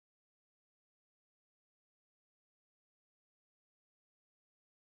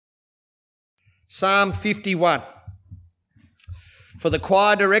Psalm 51. For the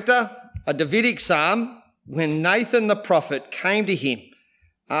choir director, a Davidic psalm when Nathan the prophet came to him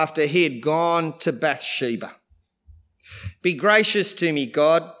after he had gone to Bathsheba. Be gracious to me,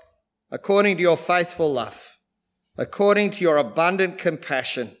 God, according to your faithful love, according to your abundant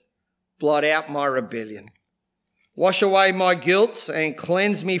compassion, blot out my rebellion. Wash away my guilt and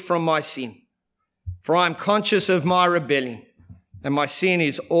cleanse me from my sin. For I am conscious of my rebellion, and my sin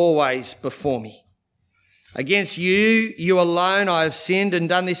is always before me. Against you, you alone, I have sinned and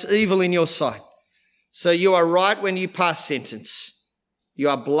done this evil in your sight. So you are right when you pass sentence. You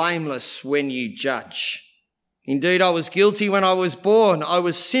are blameless when you judge. Indeed, I was guilty when I was born. I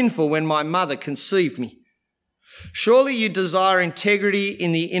was sinful when my mother conceived me. Surely you desire integrity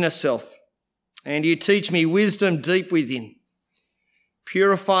in the inner self, and you teach me wisdom deep within.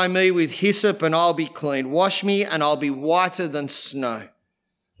 Purify me with hyssop and I'll be clean. Wash me and I'll be whiter than snow.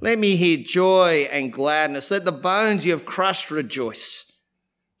 Let me hear joy and gladness. Let the bones you have crushed rejoice.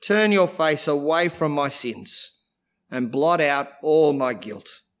 Turn your face away from my sins and blot out all my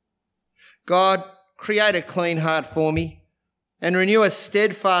guilt. God, create a clean heart for me and renew a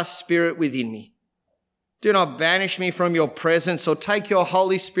steadfast spirit within me. Do not banish me from your presence or take your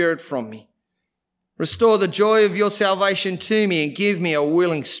Holy Spirit from me. Restore the joy of your salvation to me and give me a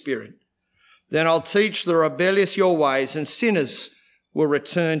willing spirit. Then I'll teach the rebellious your ways and sinners will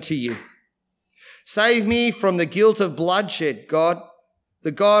return to you. Save me from the guilt of bloodshed, God,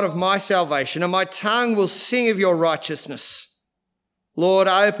 the God of my salvation, and my tongue will sing of your righteousness. Lord,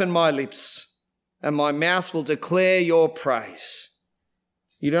 open my lips and my mouth will declare your praise.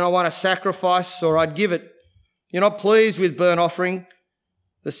 You do not want a sacrifice, or I'd give it. You're not pleased with burnt offering.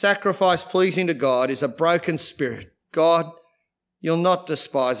 The sacrifice pleasing to God is a broken spirit. God, you'll not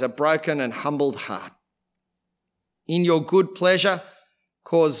despise a broken and humbled heart. In your good pleasure,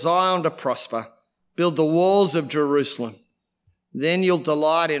 cause Zion to prosper. Build the walls of Jerusalem. Then you'll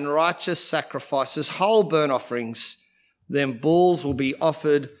delight in righteous sacrifices, whole burnt offerings. Then bulls will be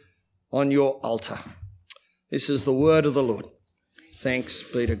offered on your altar. This is the word of the Lord. Thanks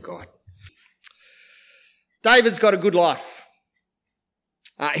be to God. David's got a good life.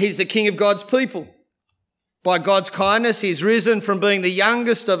 He's the king of God's people. By God's kindness, he's risen from being the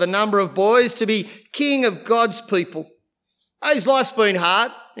youngest of a number of boys to be king of God's people. His life's been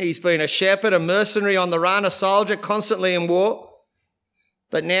hard. He's been a shepherd, a mercenary on the run, a soldier, constantly in war.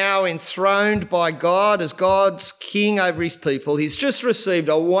 But now enthroned by God as God's king over his people, he's just received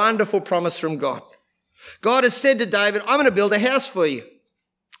a wonderful promise from God. God has said to David, I'm going to build a house for you.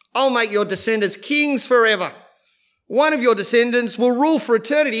 I'll make your descendants kings forever. One of your descendants will rule for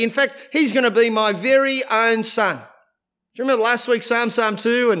eternity. In fact, he's going to be my very own son. Do you remember last week's Psalm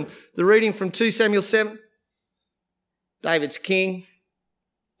 2 and the reading from 2 Samuel 7? David's king.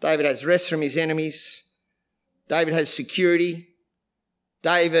 David has rest from his enemies. David has security.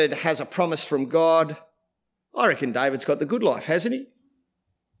 David has a promise from God. I reckon David's got the good life, hasn't he?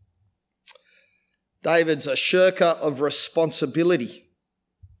 David's a shirker of responsibility.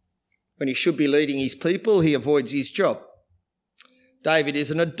 When he should be leading his people, he avoids his job. David is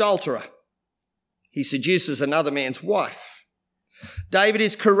an adulterer. He seduces another man's wife. David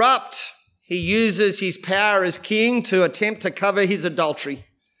is corrupt. He uses his power as king to attempt to cover his adultery.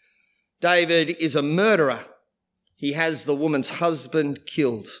 David is a murderer. He has the woman's husband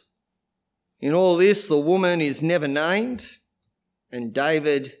killed. In all this, the woman is never named, and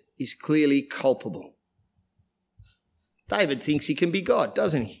David is clearly culpable. David thinks he can be God,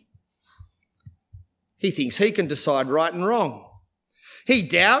 doesn't he? He thinks he can decide right and wrong. He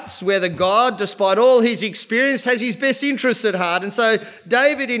doubts whether God, despite all his experience, has his best interests at heart. And so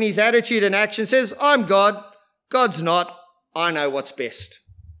David, in his attitude and action, says, I'm God, God's not, I know what's best.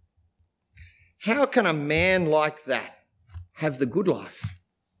 How can a man like that have the good life?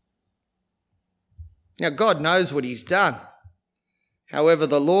 Now, God knows what he's done. However,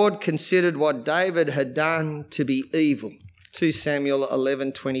 the Lord considered what David had done to be evil. 2 Samuel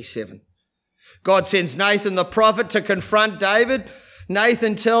 11:27. God sends Nathan the prophet to confront David.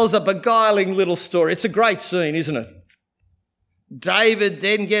 Nathan tells a beguiling little story. It's a great scene, isn't it? David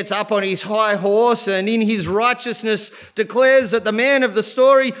then gets up on his high horse and in his righteousness declares that the man of the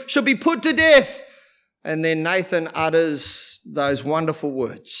story should be put to death. And then Nathan utters those wonderful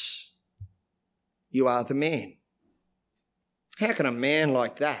words. You are the man. How can a man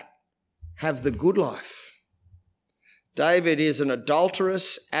like that have the good life? David is an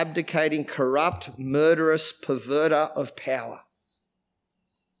adulterous, abdicating, corrupt, murderous perverter of power.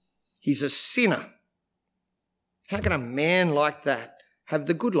 He's a sinner. How can a man like that have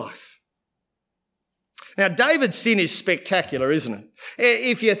the good life? Now, David's sin is spectacular, isn't it?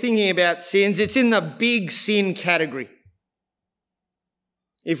 If you're thinking about sins, it's in the big sin category.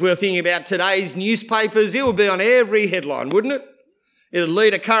 If we're thinking about today's newspapers, it would be on every headline, wouldn't it? It would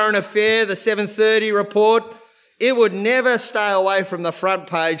lead a current affair, the 7:30 report. It would never stay away from the front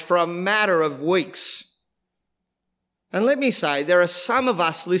page for a matter of weeks. And let me say, there are some of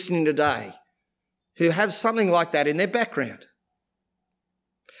us listening today who have something like that in their background.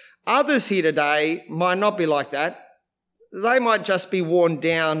 Others here today might not be like that. They might just be worn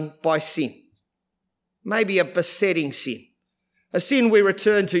down by sin. Maybe a besetting sin. A sin we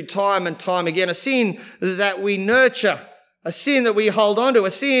return to time and time again. A sin that we nurture. A sin that we hold on to.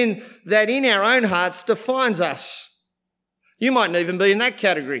 A sin that in our own hearts defines us. You mightn't even be in that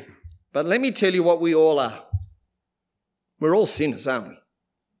category. But let me tell you what we all are. We're all sinners, aren't we?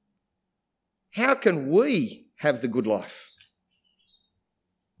 How can we have the good life?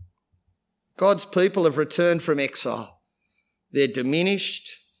 God's people have returned from exile. They're diminished,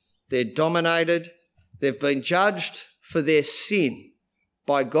 they're dominated, they've been judged for their sin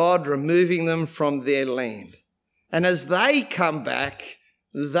by God removing them from their land. And as they come back,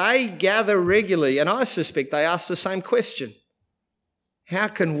 they gather regularly, and I suspect they ask the same question. How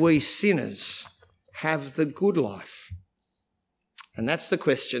can we sinners have the good life? And that's the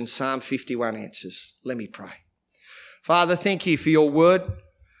question Psalm 51 answers. Let me pray. Father, thank you for your word.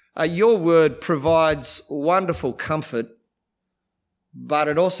 Your word provides wonderful comfort, but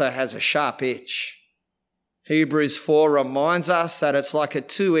it also has a sharp edge. Hebrews 4 reminds us that it's like a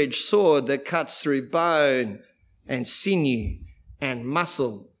two-edged sword that cuts through bone and sinew and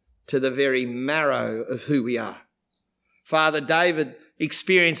muscle to the very marrow of who we are. Father, David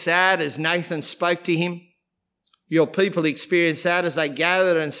experienced that as Nathan spoke to him. Your people experienced that as they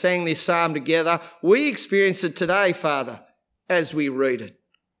gathered and sang this psalm together. We experience it today, Father, as we read it.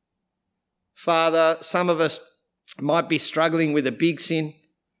 Father, some of us might be struggling with a big sin.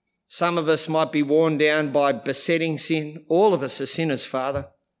 Some of us might be worn down by besetting sin. All of us are sinners, Father.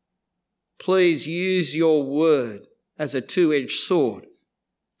 Please use your word as a two-edged sword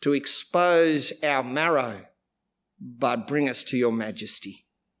to expose our marrow, but bring us to your majesty.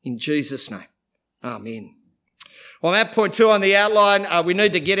 In Jesus' name, amen. Well, at point 2 on the outline, we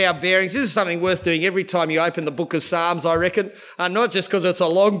need to get our bearings. This is something worth doing every time you open the book of Psalms, I reckon. Not just because it's a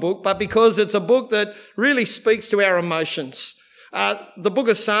long book, but because it's a book that really speaks to our emotions. The book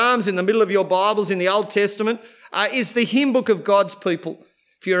of Psalms in the middle of your Bibles in the Old Testament is the hymn book of God's people.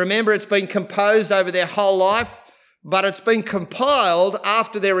 If you remember, it's been composed over their whole life, but it's been compiled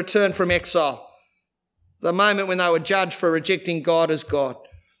after their return from exile, the moment when they were judged for rejecting God as God.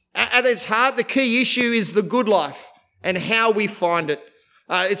 At its heart, the key issue is the good life and how we find it.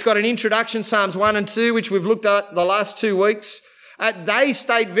 It's got an introduction, Psalms 1 and 2, which we've looked at the last 2 weeks. They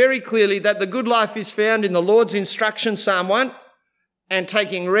state very clearly that the good life is found in the Lord's instruction, Psalm 1, and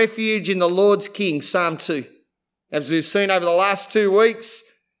taking refuge in the Lord's King, Psalm 2. As we've seen over the last 2 weeks,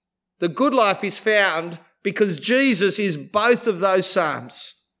 the good life is found because Jesus is both of those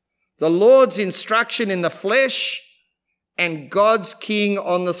psalms. The Lord's instruction in the flesh and God's King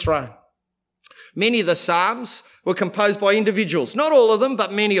on the throne. Many of the psalms were composed by individuals. Not all of them,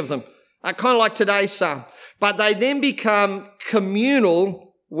 but many of them. Kind of like today's psalm. But they then become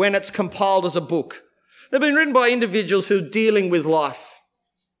communal when it's compiled as a book. They've been written by individuals who are dealing with life.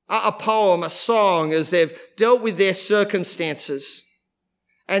 A poem, a song, as they've dealt with their circumstances.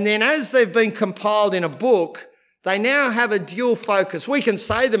 And then as they've been compiled in a book, they now have a dual focus. We can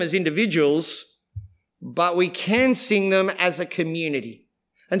say them as individuals, but we can sing them as a community.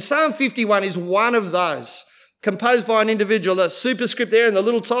 And Psalm 51 is one of those, composed by an individual. The superscript there in the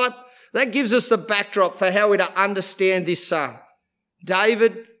little type, that gives us the backdrop for how we're to understand this psalm.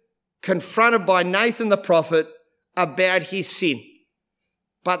 David, confronted by Nathan the prophet about his sin.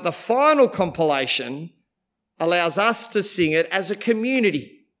 But the final compilation allows us to sing it as a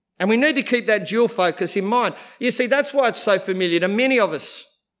community. And we need to keep that dual focus in mind. You see, that's why it's so familiar to many of us.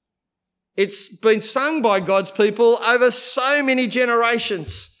 It's been sung by God's people over so many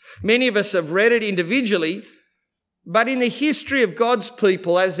generations. Many of us have read it individually, but in the history of God's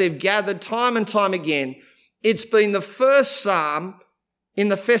people, as they've gathered time and time again, it's been the first psalm in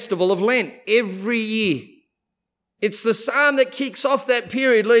the festival of Lent every year. It's the psalm that kicks off that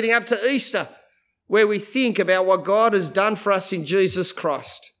period leading up to Easter, where we think about what God has done for us in Jesus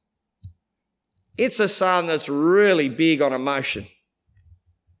Christ. It's a psalm that's really big on emotion.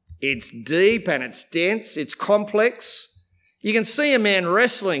 It's deep and it's dense, it's complex. You can see a man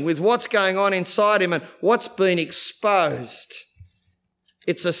wrestling with what's going on inside him and what's been exposed.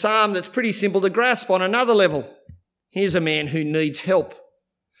 It's a psalm that's pretty simple to grasp on another level. Here's a man who needs help.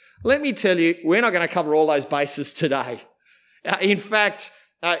 Let me tell you, we're not going to cover all those bases today. In fact,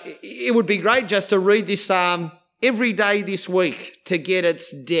 it would be great just to read this psalm every day this week to get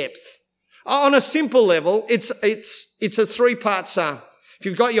its depth. On a simple level, it's a three-part psalm. If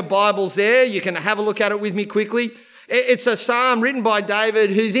you've got your Bibles there, you can have a look at it with me quickly. It's a psalm written by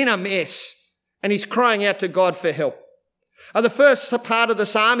David who's in a mess and he's crying out to God for help. The first part of the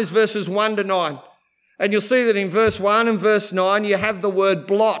psalm is verses 1 to 9. And you'll see that in verse 1 and verse 9, you have the word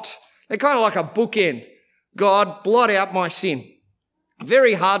blot. They're kind of like a bookend. God, blot out my sin.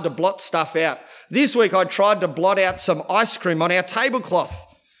 Very hard to blot stuff out. This week I tried to blot out some ice cream on our tablecloth.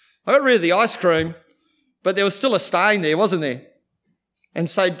 I got rid of the ice cream, but there was still a stain there, wasn't there? And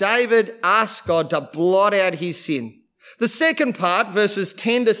so David asked God to blot out his sin. The second part, verses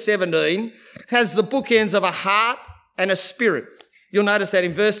 10 to 17, has the bookends of a heart and a spirit. You'll notice that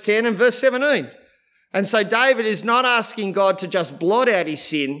in verse 10 and verse 17. And so David is not asking God to just blot out his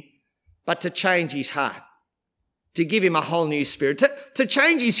sin, but to change his heart, to give him a whole new spirit, to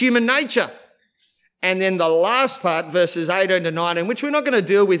change his human nature. And then the last part, verses 18 to 19, which we're not going to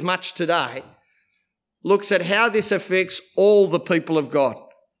deal with much today, looks at how this affects all the people of God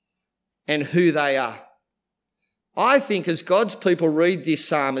and who they are. I think as God's people read this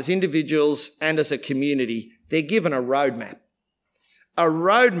psalm as individuals and as a community, they're given a roadmap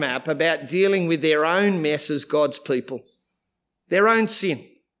about dealing with their own mess as God's people, their own sin.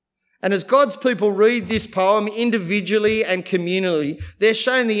 And as God's people read this poem individually and communally, they're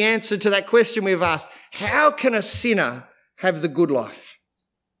shown the answer to that question we've asked. How can a sinner have the good life?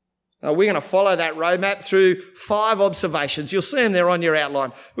 Now, we're going to follow that roadmap through 5 observations. You'll see them there on your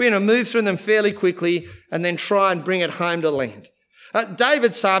outline. We're going to move through them fairly quickly and then try and bring it home to land.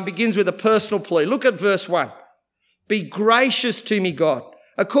 David's psalm begins with a personal plea. Look at verse 1. Be gracious to me, God,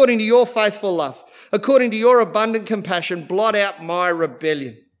 according to your faithful love, according to your abundant compassion, blot out my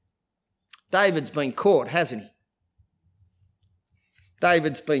rebellion. David's been caught, hasn't he?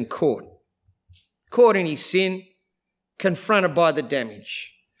 David's been caught in his sin, confronted by the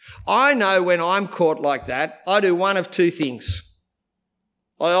damage. I know when I'm caught like that, I do one of 2 things.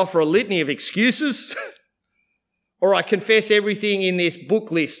 I offer a litany of excuses or I confess everything in this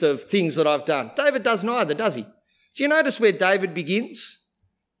book list of things that I've done. David does neither, does he? Do you notice where David begins?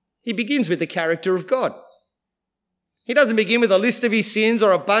 He begins with the character of God. He doesn't begin with a list of his sins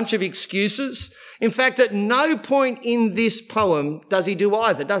or a bunch of excuses. In fact, at no point in this poem does he do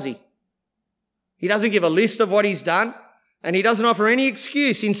either, does he? He doesn't give a list of what he's done and he doesn't offer any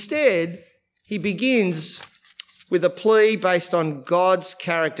excuse. Instead, he begins with a plea based on God's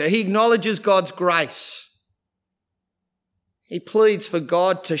character. He acknowledges God's grace. He pleads for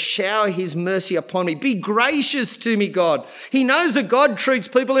God to shower his mercy upon me. Be gracious to me, God. He knows that God treats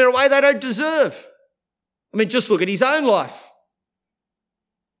people in a way they don't deserve. I mean, just look at his own life.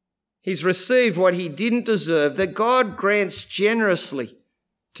 He's received what he didn't deserve, that God grants generously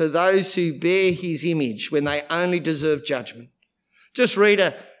to those who bear his image when they only deserve judgment. Just read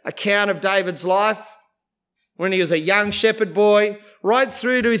an account of David's life when he was a young shepherd boy, right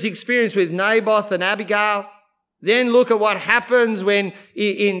through to his experience with Naboth and Abigail. Then look at what happens when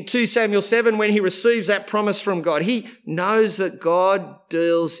in 2 Samuel 7 when he receives that promise from God. He knows that God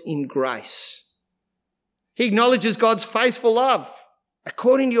deals in grace. He acknowledges God's faithful love,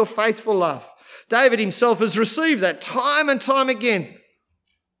 according to your faithful love. David himself has received that time and time again.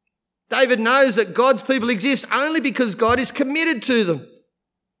 David knows that God's people exist only because God is committed to them,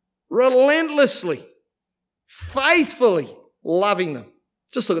 relentlessly, faithfully loving them.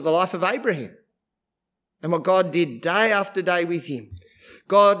 Just look at the life of Abraham and what God did day after day with him.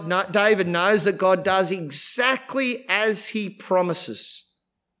 David knows that God does exactly as he promises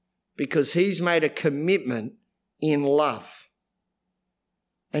because he's made a commitment in love.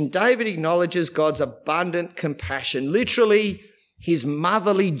 And David acknowledges God's abundant compassion, literally his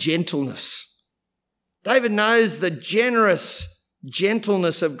motherly gentleness. David knows the generous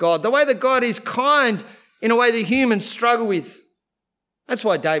gentleness of God, the way that God is kind in a way that humans struggle with. That's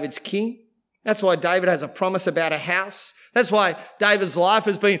why David's king. That's why David has a promise about a house. That's why David's life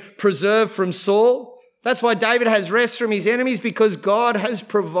has been preserved from Saul. That's why David has rest from his enemies, because God has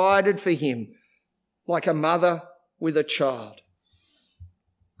provided for him like a mother with a child.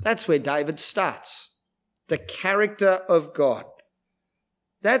 That's where David starts, the character of God.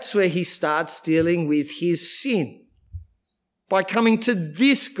 That's where he starts dealing with his sin, by coming to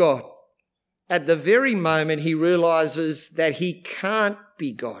this God at the very moment he realises that he can't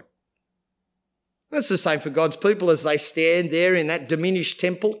be God. That's the same for God's people as they stand there in that diminished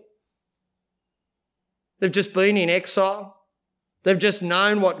temple. They've just been in exile. They've just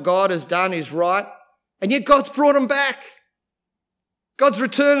known what God has done is right, and yet God's brought them back. God's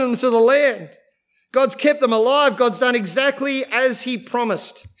returned them to the land. God's kept them alive. God's done exactly as he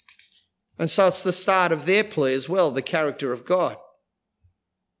promised. And so it's the start of their plea as well, the character of God.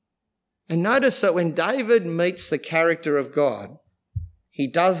 And notice that when David meets the character of God, he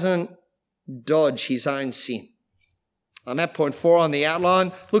doesn't dodge his own sin. I'm at point 4 on the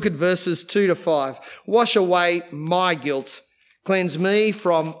outline. Look at verses 2 to 5. Wash away my guilt. Cleanse me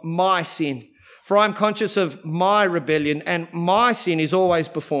from my sin. For I'm conscious of my rebellion, and my sin is always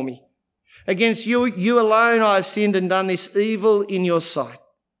before me. Against you alone I have sinned and done this evil in your sight.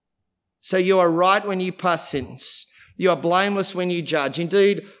 So you are right when you pass sentence. You are blameless when you judge.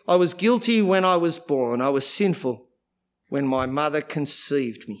 Indeed, I was guilty when I was born. I was sinful when my mother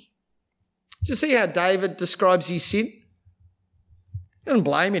conceived me. Do you see how David describes his sin? He doesn't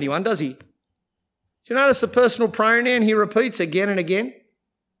blame anyone, does he? Do you notice the personal pronoun he repeats again and again?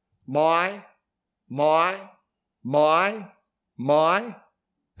 My.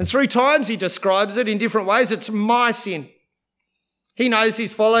 And 3 times he describes it in different ways. It's my sin. He knows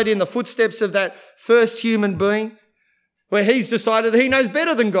he's followed in the footsteps of that first human being where he's decided that he knows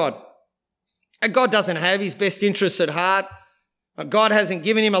better than God. And God doesn't have his best interests at heart. God hasn't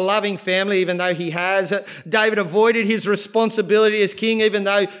given him a loving family, even though he has. David avoided his responsibility as king, even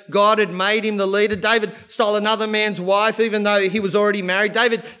though God had made him the leader. David stole another man's wife, even though he was already married.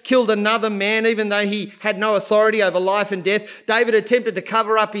 David killed another man, even though he had no authority over life and death. David attempted to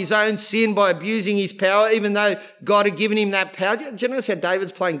cover up his own sin by abusing his power, even though God had given him that power. Do you notice how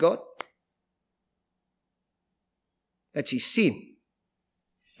David's playing God? That's his sin.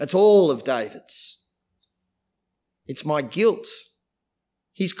 That's all of David's. It's my guilt.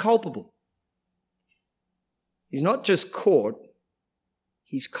 He's culpable. He's not just caught,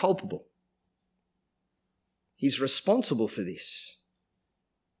 he's culpable. He's responsible for this.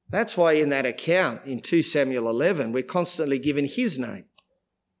 That's why in that account in 2 Samuel 11, we're constantly given his name.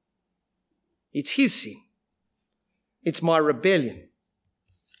 It's his sin. It's my rebellion.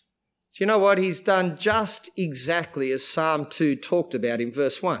 Do you know what? He's done just exactly as Psalm 2 talked about in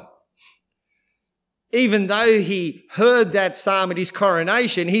verse 1. Even though he heard that psalm at his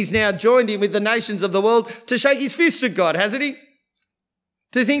coronation, he's now joined in with the nations of the world to shake his fist at God, hasn't he?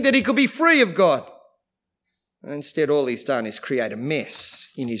 To think that he could be free of God. And instead, all he's done is create a mess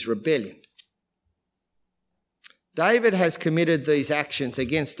in his rebellion. David has committed these actions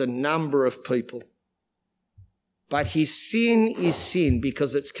against a number of people. But his sin is sin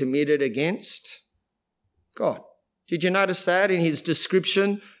because it's committed against God. Did you notice that in his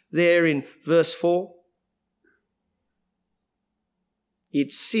description there in verse 4?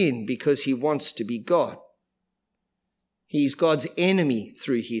 It's sin because he wants to be God. He's God's enemy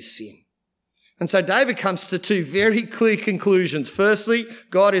through his sin. And so David comes to 2 very clear conclusions. Firstly,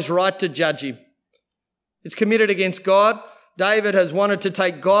 God is right to judge him. It's committed against God. David has wanted to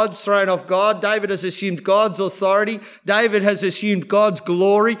take God's throne off God. David has assumed God's authority. David has assumed God's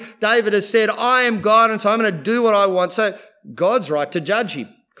glory. David has said, I am God, and so I'm going to do what I want. So God's right to judge him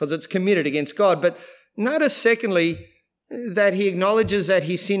because it's committed against God. But notice, secondly, that he acknowledges that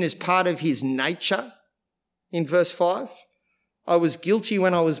his sin is part of his nature. In verse 5, I was guilty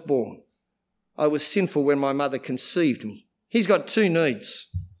when I was born. I was sinful when my mother conceived me. He's got 2 needs.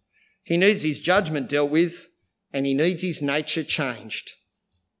 He needs his judgment dealt with, and he needs his nature changed.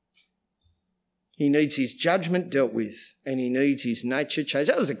 He needs his judgment dealt with, and he needs his nature changed.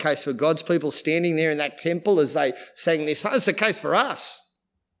 That was the case for God's people standing there in that temple as they sang this. That was the case for us.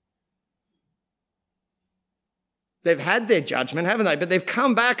 They've had their judgment, haven't they? But they've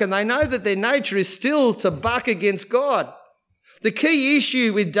come back and they know that their nature is still to buck against God. The key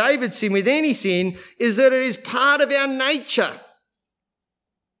issue with David's sin, with any sin, is that it is part of our nature.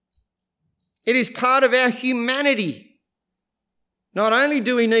 It is part of our humanity. Not only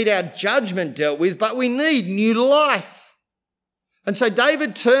do we need our judgment dealt with, but we need new life. And so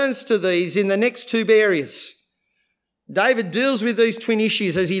David turns to these in the next 2 areas. David deals with these twin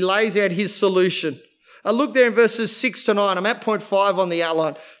issues as he lays out his solution. Look there in verses 6 to 9. I'm at point 5 on the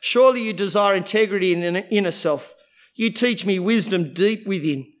outline. Surely you desire integrity in the inner self. You teach me wisdom deep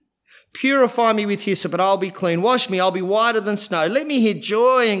within. Purify me with hyssop and I'll be clean. Wash me, I'll be whiter than snow. Let me hear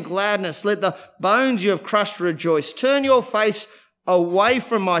joy and gladness. Let the bones you have crushed rejoice. Turn your face away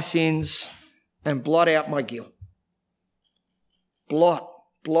from my sins and blot out my guilt. Blot.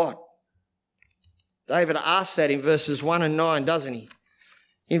 David asks that in verses 1 and 9, doesn't he?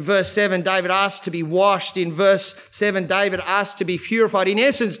 In verse 7, David asks to be washed. In verse 7, David asks to be purified. In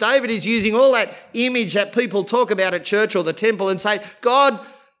essence, David is using all that image that people talk about at church or the temple and say, God,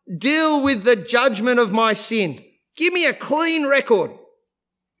 deal with the judgment of my sin. Give me a clean record.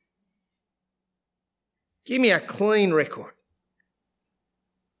 Give me a clean record.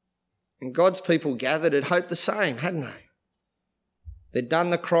 And God's people gathered had hoped the same, hadn't they? They'd done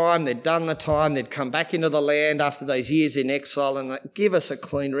the crime, they'd done the time, they'd come back into the land after those years in exile and they'd give us a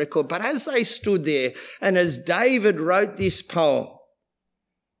clean record. But as they stood there and as David wrote this poem,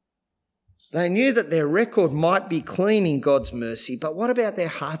 they knew that their record might be clean in God's mercy, but what about their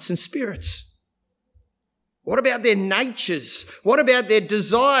hearts and spirits? What about their natures? What about their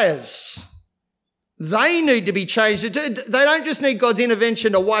desires? They need to be changed. They don't just need God's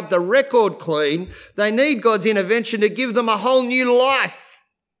intervention to wipe the record clean. They need God's intervention to give them a whole new life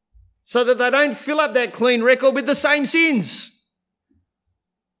so that they don't fill up that clean record with the same sins.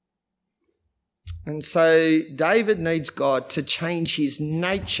 And so David needs God to change his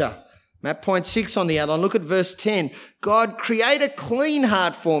nature. At point 6 on the outline, look at verse 10. God, create a clean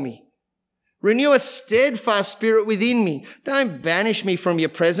heart for me. Renew a steadfast spirit within me. Don't banish me from your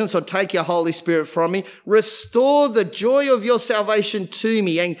presence or take your Holy Spirit from me. Restore the joy of your salvation to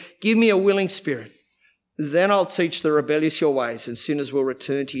me and give me a willing spirit. Then I'll teach the rebellious your ways and sinners will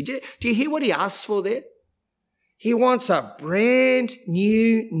return to you. Do you hear what he asks for there? He wants a brand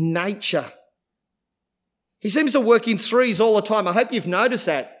new nature. He seems to work in threes all the time. I hope you've noticed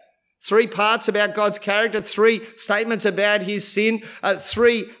that. 3 parts about God's character, 3 statements about his sin,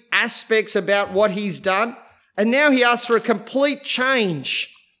 3 aspects about what he's done. And now he asks for a complete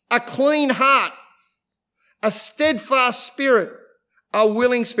change, a clean heart, a steadfast spirit, a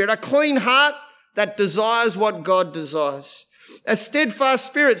willing spirit, a clean heart that desires what God desires, a steadfast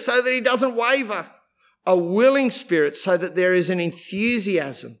spirit so that he doesn't waver, a willing spirit so that there is an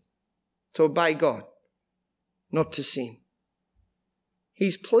enthusiasm to obey God, not to sin.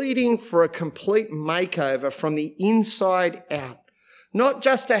 He's pleading for a complete makeover from the inside out, not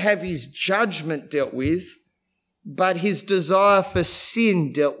just to have his judgment dealt with, but his desire for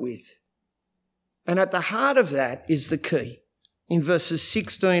sin dealt with. And at the heart of that is the key in verses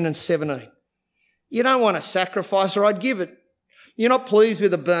 16 and 17. You don't want a sacrifice, or I'd give it. You're not pleased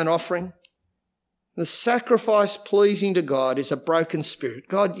with a burnt offering. The sacrifice pleasing to God is a broken spirit.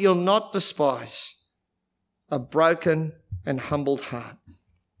 God, you'll not despise a broken and humbled heart.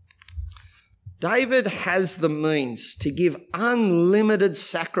 David has the means to give unlimited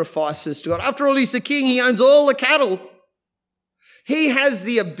sacrifices to God. After all, he's the king. He owns all the cattle. He has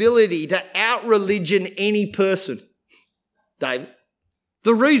the ability to out-religion any person, David.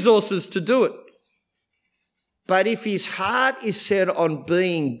 The resources to do it. But if his heart is set on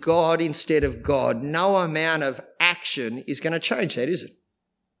being God instead of God, no amount of action is going to change that, is it?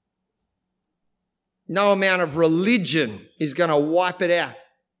 No amount of religion is going to wipe it out.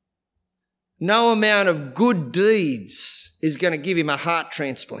 No amount of good deeds is going to give him a heart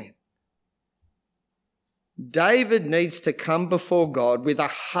transplant. David needs to come before God with a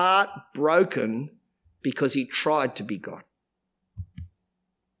heart broken because he tried to be God.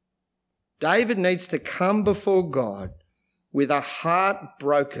 David needs to come before God with a heart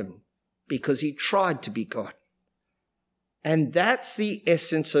broken because he tried to be God. And that's the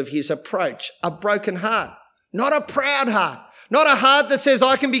essence of his approach, a broken heart, not a proud heart, not a heart that says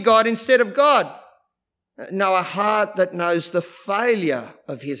I can be God instead of God. No, a heart that knows the failure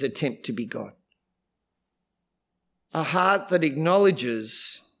of his attempt to be God. A heart that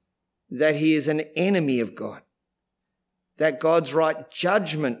acknowledges that he is an enemy of God, that God's right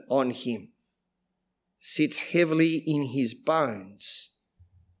judgment on him sits heavily in his bones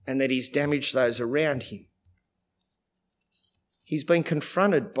and that he's damaged those around him. He's been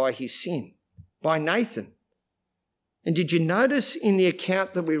confronted by his sin, by Nathan. And did you notice in the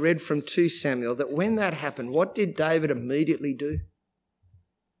account that we read from 2 Samuel that when that happened, what did David immediately do?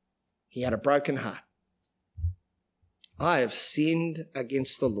 He had a broken heart. I have sinned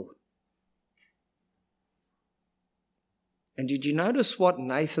against the Lord. And did you notice what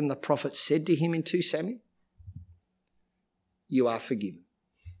Nathan the prophet said to him in 2 Samuel? You are forgiven.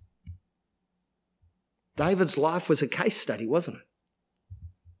 David's life was a case study, wasn't it?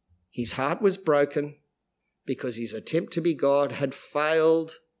 His heart was broken because his attempt to be God had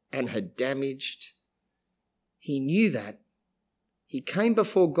failed and had damaged. He knew that. He came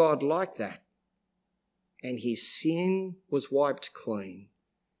before God like that. And his sin was wiped clean.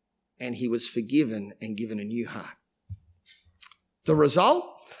 And he was forgiven and given a new heart. The result?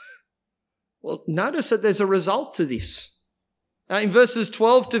 Well, notice that there's a result to this. In verses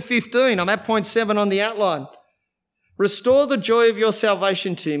 12 to 15, I'm at point 7 on the outline. Restore the joy of your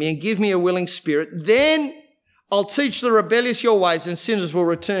salvation to me and give me a willing spirit. Then I'll teach the rebellious your ways and sinners will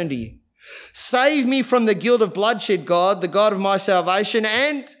return to you. Save me from the guilt of bloodshed, God, the God of my salvation,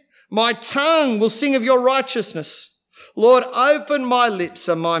 and my tongue will sing of your righteousness. Lord, open my lips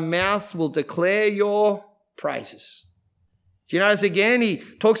and my mouth will declare your praises. Do you notice again, he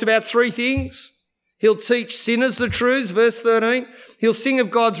talks about three things? He'll teach sinners the truths, verse 13. He'll sing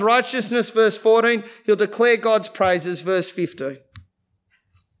of God's righteousness, verse 14. He'll declare God's praises, verse 15. Do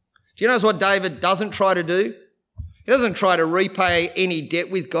you notice what David doesn't try to do? He doesn't try to repay any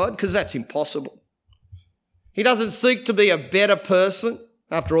debt with God, because that's impossible. He doesn't seek to be a better person.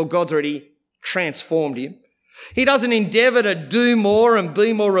 After all, God's already transformed him. He doesn't endeavour to do more and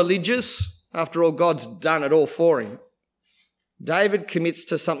be more religious. After all, God's done it all for him. David commits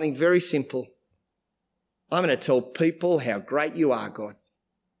to something very simple. I'm going to tell people how great you are, God,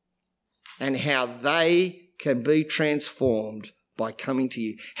 and how they can be transformed by coming to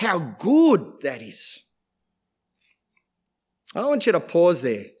you. How good that is. I want you to pause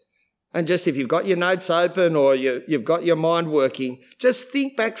there and just, if you've got your notes open or you've got your mind working, just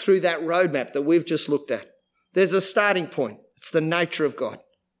think back through that roadmap that we've just looked at. There's a starting point. It's the nature of God.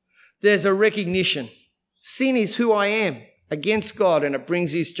 There's a recognition. Sin is who I am against God, and it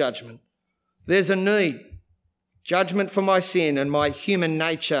brings his judgment. There's a need. Judgment for my sin and my human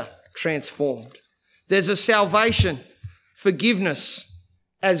nature transformed. There's a salvation, forgiveness,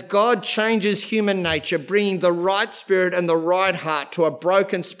 as God changes human nature, bringing the right spirit and the right heart to a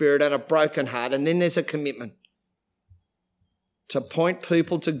broken spirit and a broken heart. And then there's a commitment to point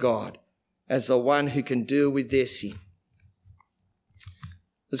people to God as the one who can deal with their sin.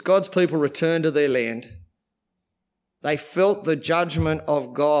 As God's people returned to their land, they felt the judgment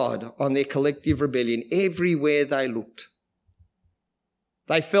of God on their collective rebellion everywhere they looked.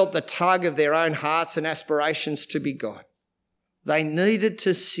 They felt the tug of their own hearts and aspirations to be God. They needed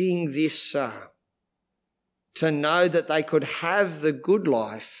to sing this psalm to know that they could have the good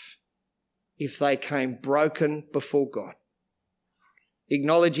life if they came broken before God,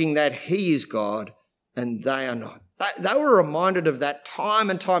 acknowledging that he is God and they are not. They were reminded of that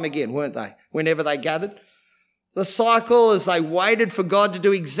time and time again, weren't they, whenever they gathered? The cycle as they waited for God to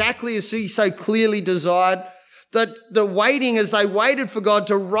do exactly as he so clearly desired, the waiting as they waited for God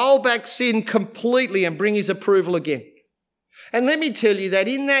to roll back sin completely and bring his approval again. And let me tell you that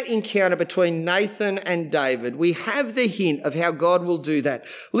in that encounter between Nathan and David, we have the hint of how God will do that.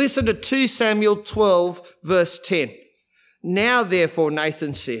 Listen to 2 Samuel 12, verse 10. Now, therefore,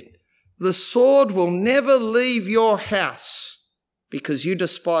 Nathan said, the sword will never leave your house because you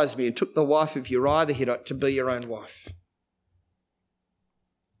despised me and took the wife of Uriah the Hittite to be your own wife.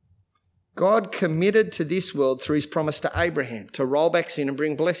 God committed to this world through his promise to Abraham to roll back sin and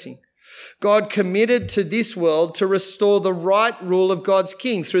bring blessing. God committed to this world to restore the right rule of God's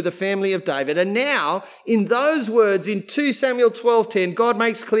king through the family of David. And now, in those words, in 2 Samuel 12:10, God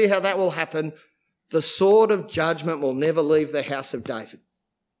makes clear how that will happen. The sword of judgment will never leave the house of David.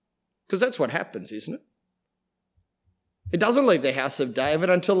 Because that's what happens, isn't it? It doesn't leave the house of David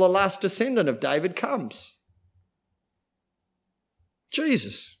until the last descendant of David comes.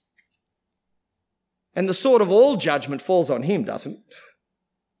 Jesus. And the sword of all judgment falls on him, doesn't it?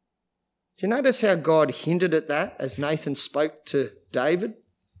 Do you notice how God hinted at that as Nathan spoke to David?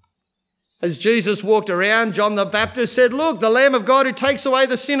 As Jesus walked around, John the Baptist said, look, the Lamb of God who takes away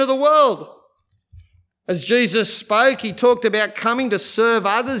the sin of the world. As Jesus spoke, he talked about coming to serve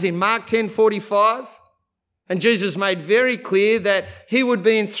others in Mark 10:45. And Jesus made very clear that he would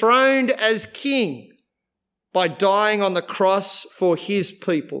be enthroned as king by dying on the cross for his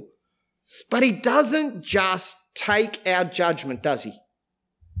people. But he doesn't just take our judgment, does he?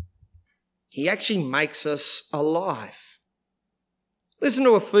 He actually makes us alive. Listen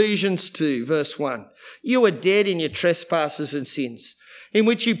to Ephesians 2, verse 1. You were dead in your trespasses and sins, in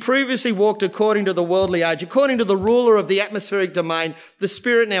which you previously walked according to the worldly age, according to the ruler of the atmospheric domain, the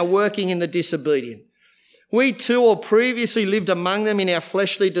spirit now working in the disobedient. We too all previously lived among them in our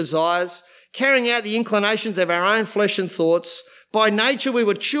fleshly desires, carrying out the inclinations of our own flesh and thoughts. By nature we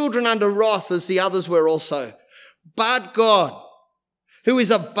were children under wrath as the others were also. But God, who is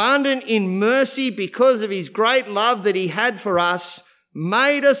abundant in mercy because of his great love that he had for us,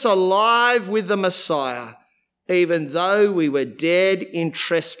 made us alive with the Messiah, even though we were dead in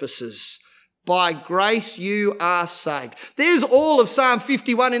trespasses. By grace you are saved. There's all of Psalm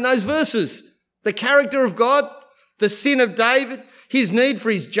 51 in those verses. The character of God, the sin of David, his need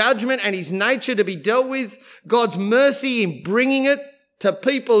for his judgment and his nature to be dealt with, God's mercy in bringing it to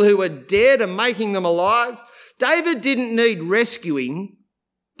people who were dead and making them alive. David didn't need rescuing.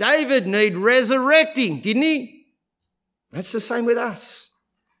 David needed resurrecting, didn't he? That's the same with us.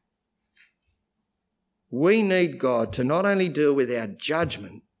 We need God to not only deal with our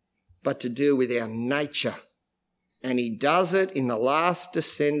judgment, but to deal with our nature. And he does it in the last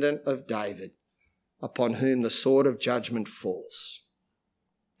descendant of David, upon whom the sword of judgment falls.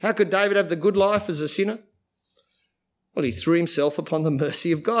 How could David have the good life as a sinner? Well, he threw himself upon the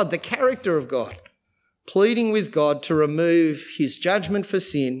mercy of God, the character of God, pleading with God to remove his judgment for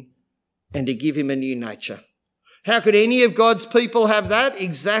sin and to give him a new nature. How could any of God's people have that?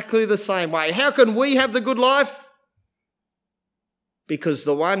 Exactly the same way. How can we have the good life? Because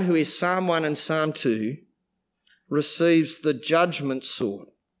the one who is Psalm 1 and Psalm 2 receives the judgment sword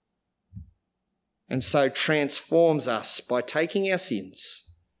and so transforms us by taking our sins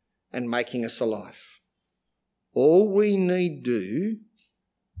and making us alive. All we need do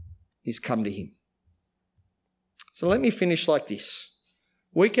is come to him. So let me finish like this.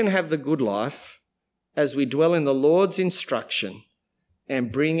 We can have the good life as we dwell in the Lord's instruction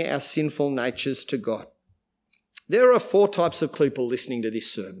and bring our sinful natures to God. There are 4 types of people listening to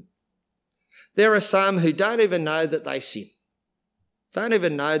this sermon. There are some who don't even know that they sin, don't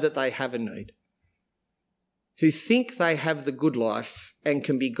even know that they have a need, who think they have the good life and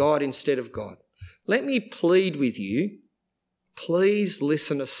can be God instead of God. Let me plead with you, please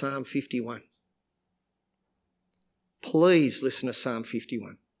listen to Psalm 51. Please listen to Psalm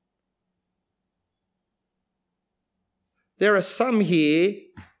 51. There are some here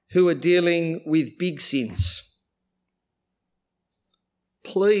who are dealing with big sins.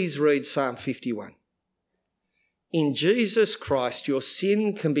 Please read Psalm 51. In Jesus Christ, your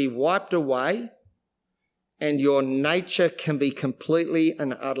sin can be wiped away and your nature can be completely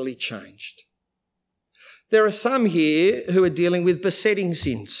and utterly changed. There are some here who are dealing with besetting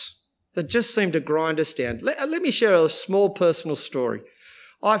sins that just seem to grind us down. Let me share a small personal story.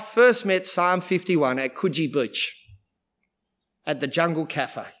 I first met Psalm 51 at Coogee Beach at the Jungle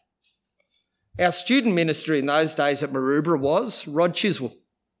Cafe. Our student minister in those days at Maroubra was Rod Chiswell.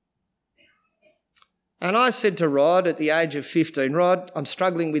 And I said to Rod at the age of 15, Rod, I'm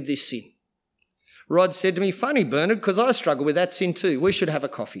struggling with this sin. Rod said to me, funny, Bernard, because I struggle with that sin too. We should have a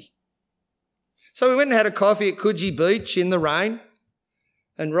coffee. So we went and had a coffee at Coogee Beach in the rain.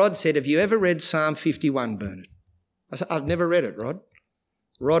 And Rod said, have you ever read Psalm 51, Bernard? I said, I've never read it, Rod.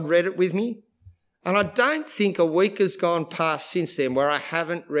 Rod read it with me. And I don't think a week has gone past since then where I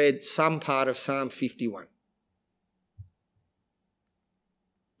haven't read some part of Psalm 51.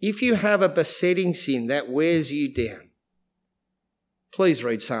 If you have a besetting sin that wears you down, please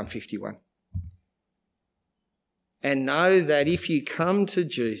read Psalm 51. And know that if you come to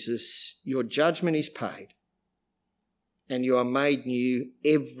Jesus, your judgment is paid and you are made new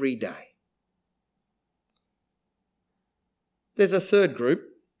every day. There's a third group,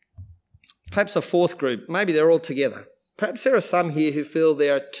 perhaps a fourth group. Maybe they're all together. Perhaps there are some here who feel they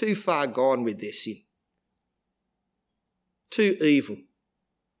are too far gone with their sin, too evil,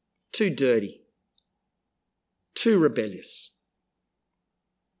 too dirty, too rebellious.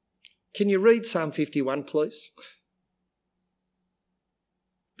 Can you read Psalm 51, please?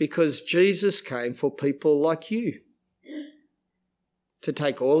 Because Jesus came for people like you to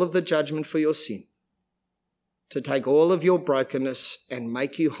take all of the judgment for your sin, to take all of your brokenness and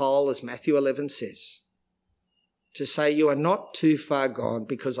make you whole, as Matthew 11 says, to say you are not too far gone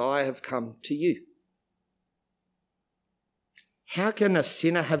because I have come to you. How can a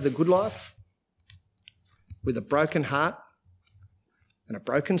sinner have the good life? With a broken heart and a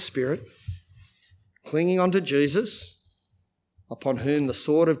broken spirit, clinging on to Jesus, upon whom the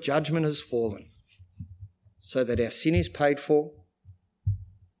sword of judgment has fallen, so that our sin is paid for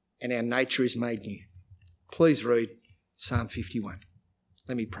and our nature is made new. Please read Psalm 51.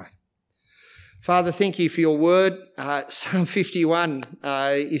 Let me pray. Father, thank you for your word. Psalm 51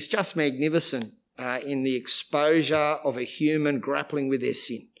 is just magnificent in the exposure of a human grappling with their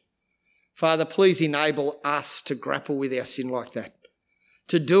sin. Father, please enable us to grapple with our sin like that,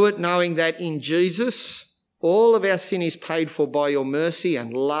 to do it knowing that in Jesus, all of our sin is paid for by your mercy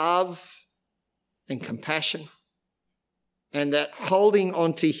and love and compassion, and that holding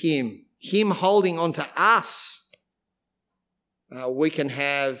on to him holding on to us, we can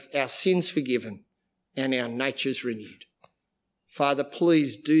have our sins forgiven and our natures renewed. Father,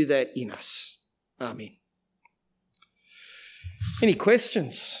 please do that in us. Amen. Any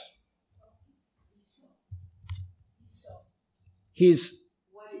questions?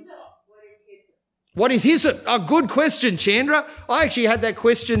 What is hyssop? A good question, Chandra. I actually had that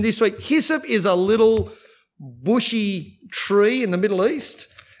question this week. Hyssop is a little bushy tree in the Middle East,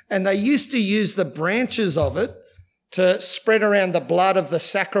 and they used to use the branches of it to spread around the blood of the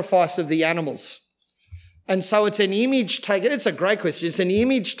sacrifice of the animals. And so it's an image taken, it's a great question, it's an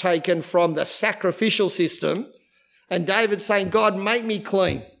image taken from the sacrificial system, and David's saying, God, make me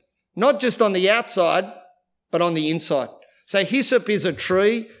clean, not just on the outside, but on the inside. So hyssop is a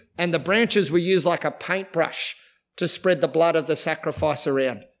tree, and the branches were used like a paintbrush to spread the blood of the sacrifice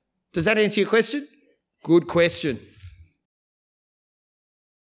around. Does that answer your question? Good question.